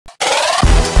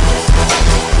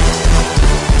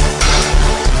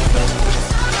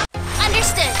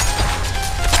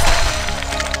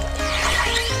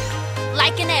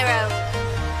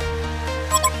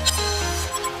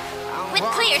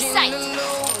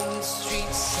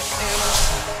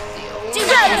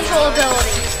control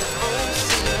ability.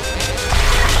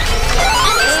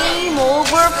 Aim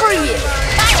over for you.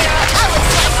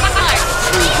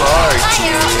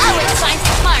 Always finds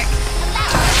its mark.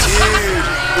 Dude,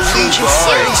 the Legion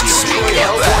series destroyed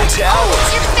HoN Tower.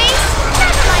 Your face?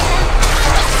 Never mind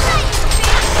them.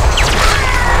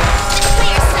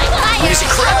 Clear sight. There's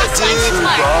a crowd, dude.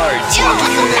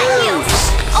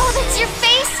 Oh, that's your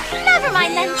face? Never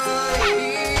mind then.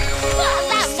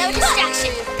 Allow no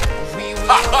distraction.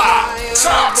 Ha-ha!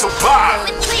 Time to buy!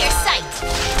 With clear sight.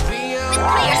 With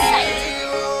clear sight.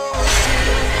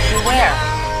 Beware.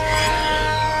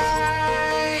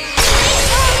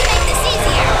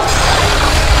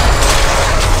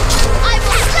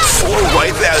 Four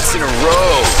wipeouts in a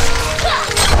row.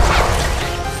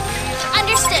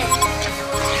 Understood.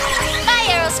 My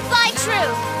arrows fly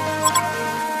true.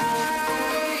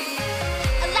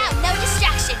 Allow no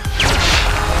distraction.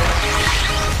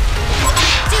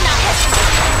 Do not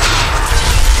hesitate.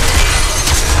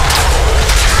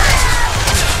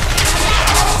 Allow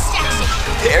no distraction.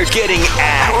 They're getting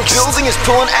axed. Our building is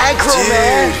pulling aggro,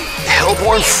 man.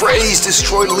 Hellborn Freddy's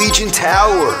destroyed Legion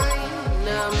Tower.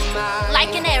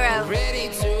 Like an arrow. Glean,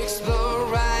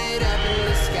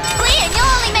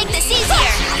 you'll only make this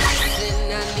easier.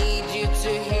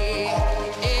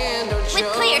 With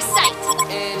clear sight.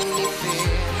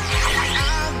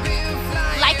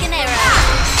 Like an arrow.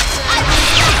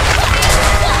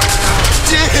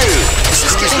 Dude, this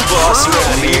is getting boss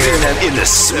around here. In the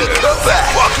sweet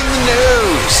cutback. Walking the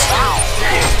nose.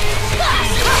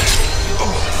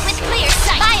 With clear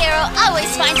sight. My arrow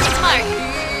always finds its mark.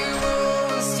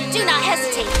 Do not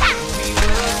hesitate.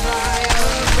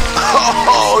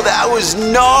 Oh, that was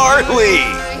gnarly.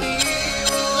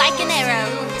 Like an arrow.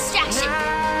 Distraction.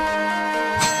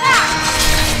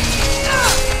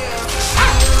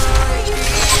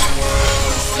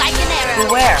 Like an arrow.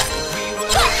 Beware.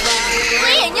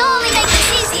 Glean, you'll only make this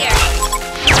easier.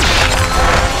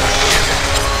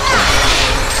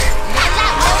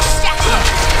 Allow no distraction.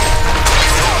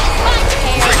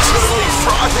 You're totally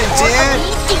frothing, dude.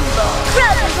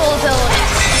 Crowd control ability.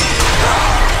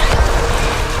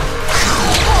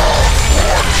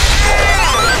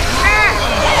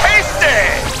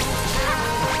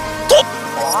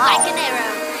 Like an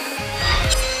arrow.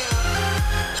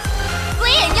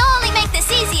 Glean, you'll only make this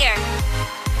easier.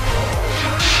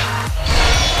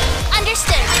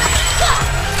 Understood.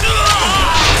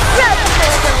 Crowd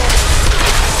control ability.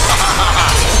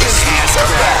 His hands are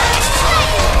back.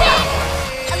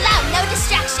 Allow no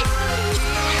distraction.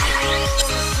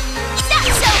 Not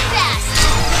so fast.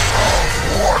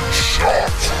 One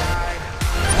shot!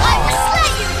 I will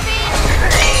slay you, fiend.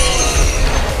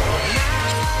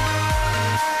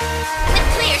 With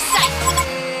clear sight.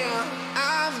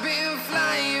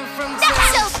 Not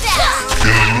so fast.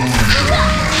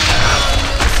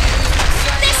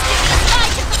 This duty is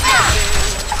mine to fulfill.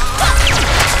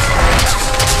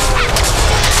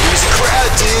 Here's the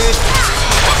crowd, dude.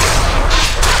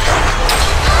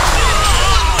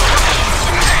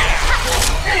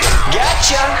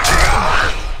 Gotcha.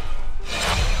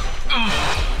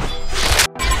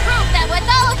 Prove that with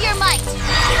all of your might.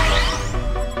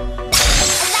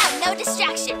 Allow no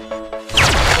distraction.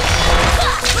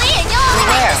 Glean, you'll only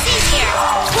make this easier.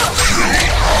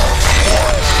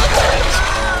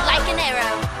 Like an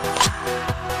arrow.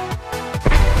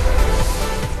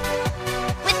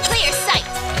 With clear sight.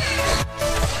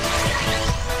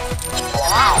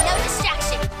 Allow no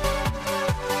distraction.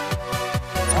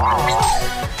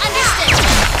 Understood.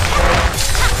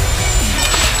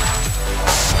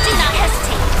 Do not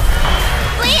hesitate.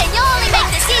 Glean, you'll only make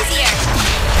this easier.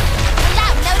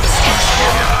 Allow no distraction.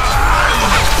 I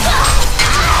will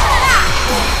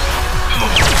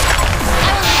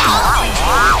leave all of you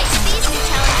to face these new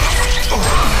challenges.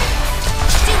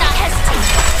 Do not hesitate.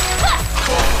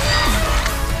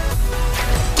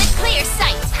 With clear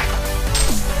sight.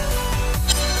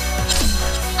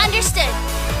 Understood.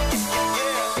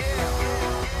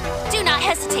 Do not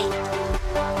hesitate.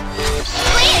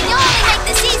 Glean, you'll only make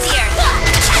this easier.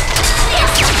 Clear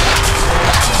sight.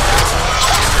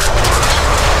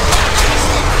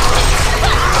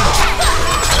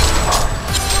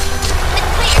 With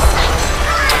clear sight.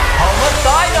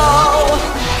 Homicidal.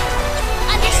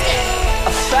 Understood.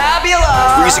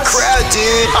 Fabulous. Where's the crowd,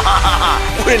 dude?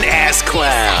 What an ass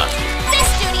clown. This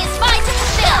duty is mine to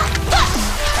fulfill.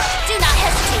 Do not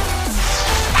hesitate.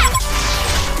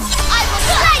 I will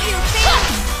slay you, fiend.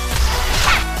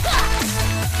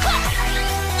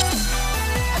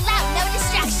 Allow no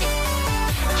distraction.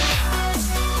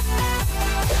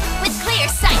 With clear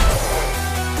sight.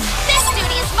 This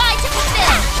duty is mine to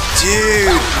fulfill.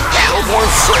 Dude, Hellborn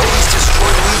Freddy's destroyed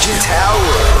destroyed Legion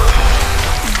Tower.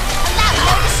 Allow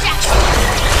no distraction.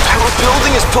 Our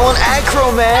building is pulling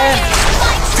aggro, man.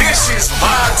 This is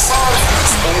my target,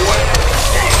 boy.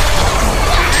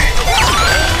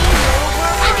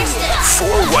 Understood. 4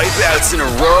 wipeouts in a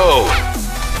row.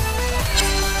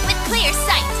 With clear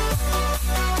sight.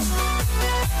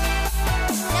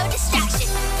 No distraction.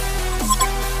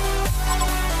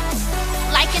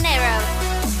 Like an arrow.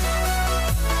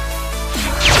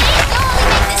 Please only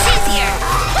make this easier.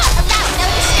 Allow no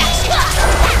distraction.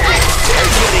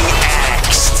 They're getting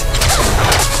axed.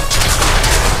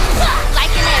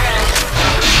 Like an arrow.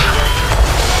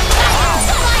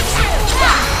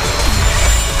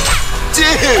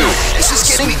 Dude, this is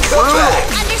getting brutal.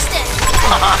 Understood.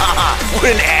 What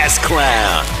an ass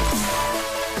clown.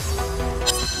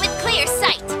 With clear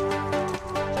sight.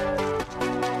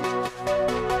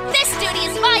 This duty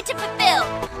is mine to fulfill.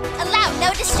 Allow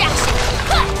no distraction.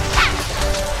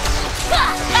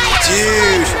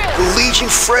 Dude, the Legion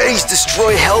Freys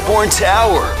destroy Hellborn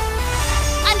Tower.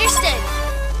 Understood.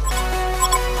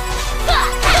 Do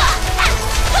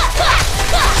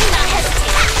not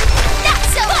hesitate. Not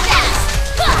so fast.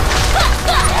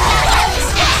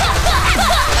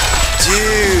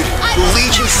 Dude, the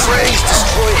Legion Freys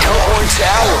destroy Hellborn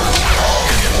Tower.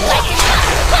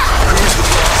 Who's the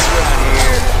boss around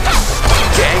here?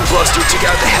 Gangbuster took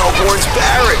out the Hellborn's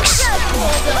barracks.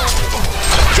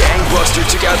 Gangbuster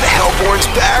took out the Hellborn's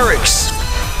barracks.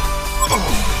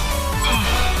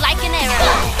 Like an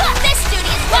arrow. This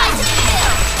duty is mine to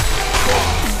fulfill.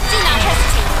 Do not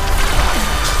hesitate.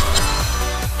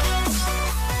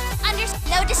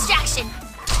 No distraction.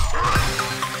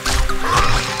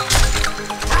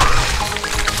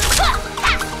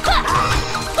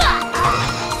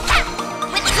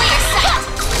 With clear sight.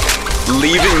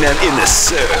 Leaving them in the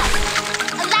surf.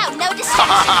 Allow no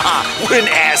distraction. What an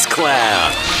ass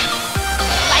clown.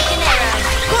 Like an arrow.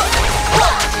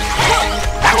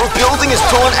 Our building is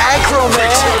pulling aggro,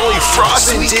 man. Totally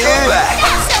frosting, dude.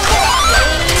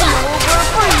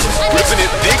 Ripping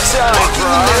it big time,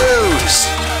 bro. News.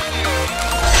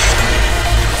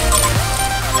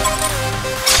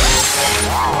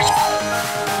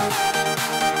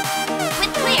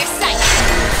 With clear sight.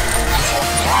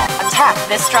 Attack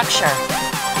this structure.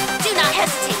 Do not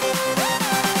hesitate.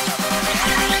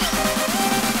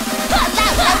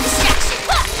 Allow no distraction.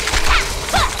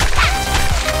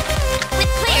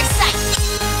 With clear sight.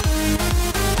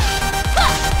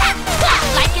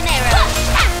 Like an arrow.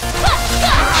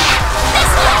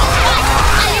 This way.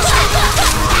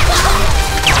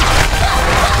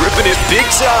 Ripping it big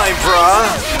time, brah.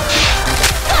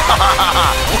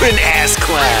 What an ass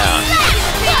clown.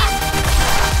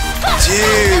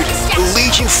 Dude, the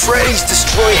Legion Freys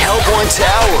destroy Hellborn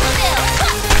Tower.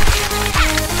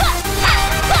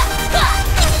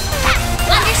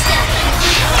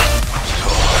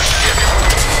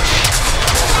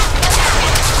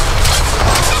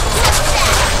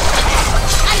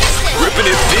 Ripping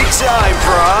it big time,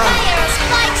 brah.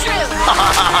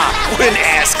 What an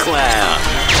ass clown.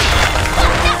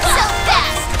 So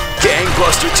fast.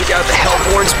 Gangbuster took out the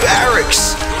Hellborn's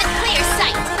barracks. With clear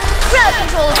sight. Crowd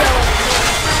control ability.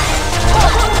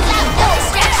 Allow no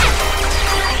distraction.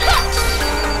 With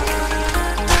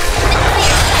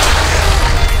clear sight.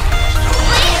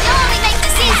 Please only make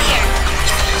this easier.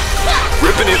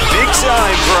 Ripping it big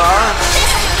time, brah.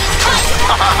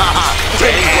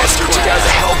 Gangbuster took out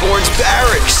the Hellborn's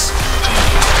barracks.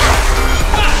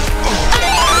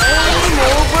 Game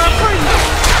over for you.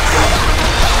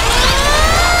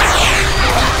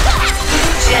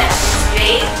 Just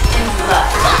faith in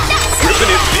blood.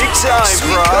 Ripping it big time,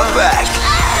 brah. Come back.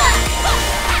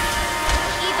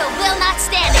 Evil will not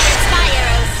stand against my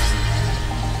arrows.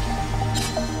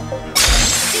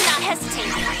 Do not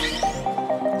hesitate.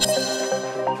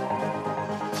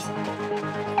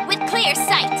 With clear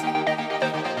sight.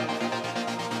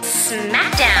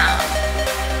 Smackdown.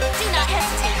 Do not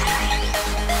hesitate.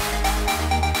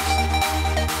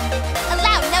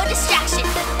 Allow no distraction.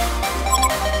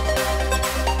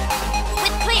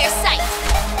 With clear sight.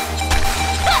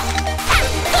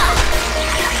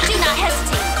 Do not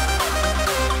hesitate.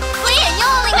 Flee and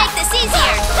you'll only make this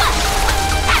easier.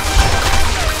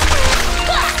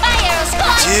 My arrows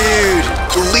fly. Dude,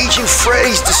 the Legion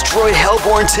Freys destroy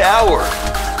Hellborn Tower.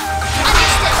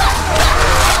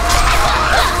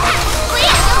 Flee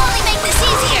and you'll only make this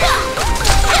easier.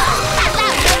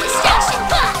 Allow no distraction.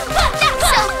 Not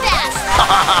so fast.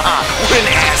 What an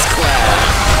ass clown.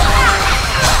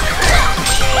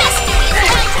 This duty is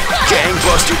mine to fulfill.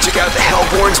 Gangbuster took out the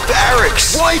Hellborn's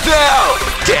barracks. Wipe out!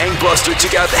 Gangbuster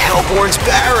took out the Hellborn's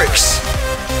barracks.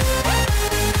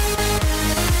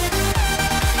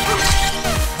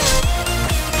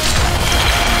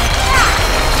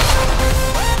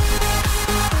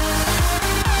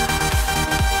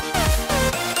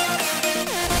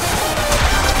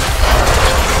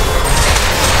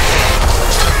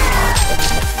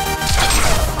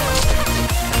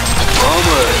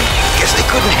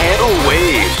 tidal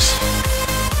waves.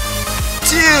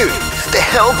 Dude, the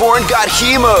Hellborn got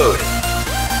He mode.